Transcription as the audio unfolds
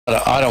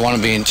I don't want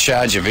to be in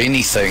charge of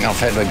anything. I've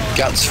had the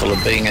guts full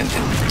of being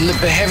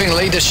having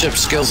leadership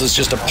skills is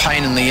just a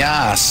pain in the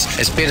ass.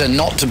 It's better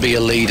not to be a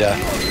leader.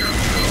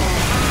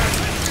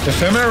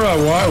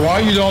 Ephemera, why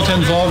you don't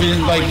involve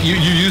in, like, you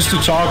used to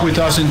talk with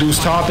us in those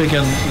topic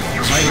and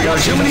my God,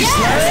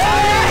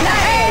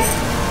 Yes!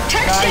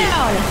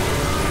 Touchdown!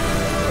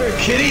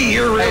 Kitty,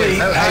 you're really...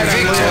 Hey,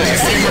 Victor,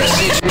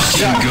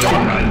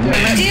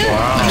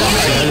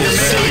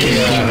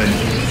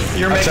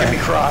 You're making me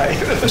cry.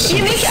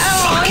 You make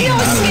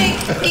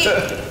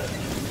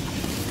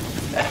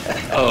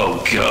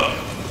Oh, God.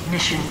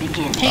 Mission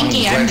begins.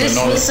 Hankey, I'm just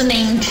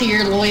listening to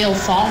your loyal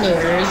followers.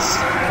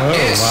 Oh,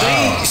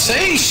 yeah, wow.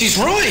 see, she's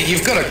right.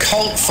 You've got a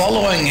cult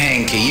following,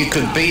 Hankey. You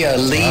could be a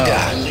leader.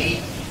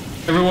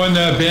 Everyone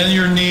bend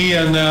your knee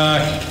and,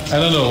 I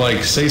don't know,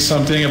 like, say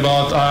something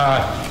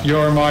about,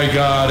 you're my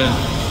God and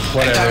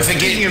whatever.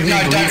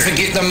 And don't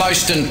forget the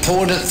most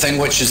important thing,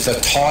 which is the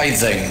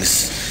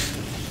tithings.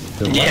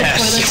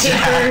 Yes,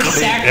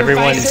 exactly.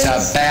 It's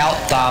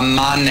about the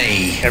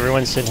money.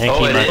 Everyone said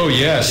Hankey. Oh,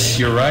 yes,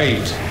 you're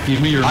right. Give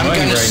me your money right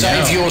now. I'm going to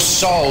save your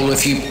soul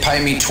if you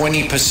pay me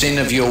 20%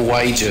 of your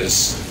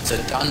wages. It's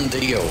a done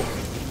deal.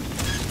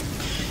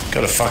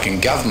 Got a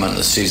fucking government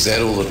that says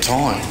that all the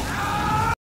time.